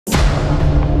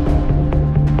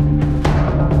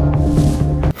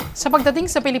Sa pagdating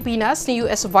sa Pilipinas ni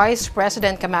US Vice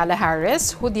President Kamala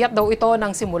Harris, hudyat daw ito ng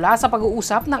simula sa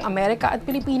pag-uusap ng Amerika at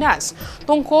Pilipinas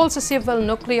tungkol sa Civil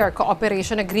Nuclear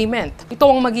Cooperation Agreement. Ito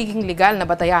ang magiging legal na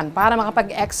batayan para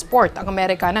makapag-export ang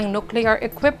Amerika ng nuclear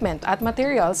equipment at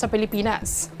material sa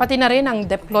Pilipinas. Pati na rin ang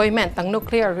deployment ng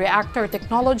nuclear reactor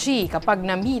technology kapag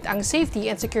na-meet ang safety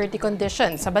and security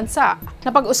conditions sa bansa.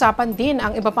 Napag-usapan din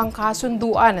ang iba pang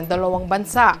kasunduan ng dalawang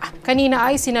bansa.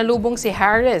 Kanina ay sinalubong si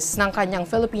Harris ng kanyang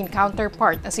Philippine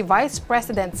counterpart na si Vice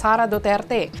President Sara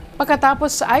Duterte.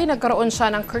 Pagkatapos ay nagkaroon siya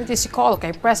ng courtesy call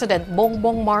kay President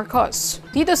Bongbong Marcos.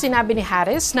 Dito sinabi ni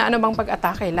Harris na anumang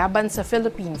pag-atake laban sa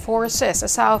Philippine forces sa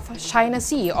South China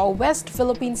Sea o West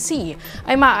Philippine Sea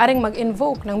ay maaaring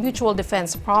mag-invoke ng mutual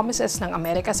defense promises ng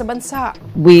Amerika sa bansa.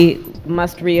 We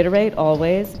must reiterate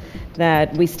always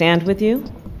that we stand with you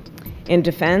in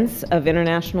defense of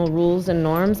international rules and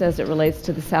norms as it relates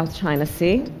to the South China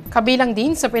Sea. Kabilang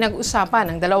din sa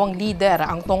pinag-usapan ng dalawang lider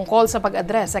ang tungkol sa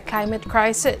pag-address sa climate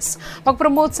crisis,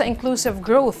 pag-promote sa inclusive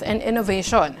growth and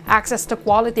innovation, access to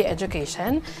quality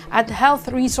education, at health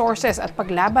resources at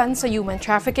paglaban sa human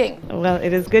trafficking. Well,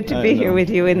 it is good to be here with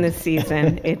you in this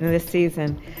season.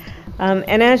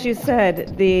 And as you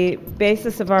said, the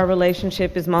basis of our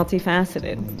relationship is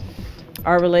multifaceted.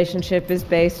 Our relationship is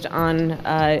based on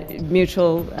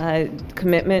mutual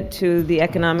commitment to the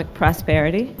economic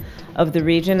prosperity of the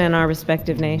region and our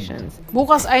respective nations.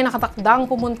 Bukas ay nakatakdang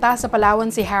pumunta sa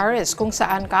Palawan si Harris kung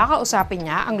saan kakausapin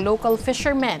niya ang local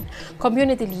fishermen,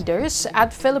 community leaders at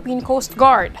Philippine Coast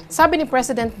Guard. Sabi ni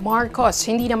President Marcos,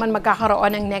 hindi naman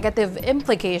magkakaroon ng negative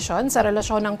implication sa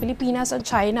relasyon ng Pilipinas at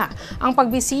China ang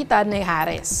pagbisita ni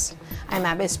Harris. I'm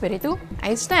Abby Espiritu.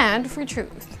 I stand for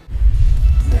truth.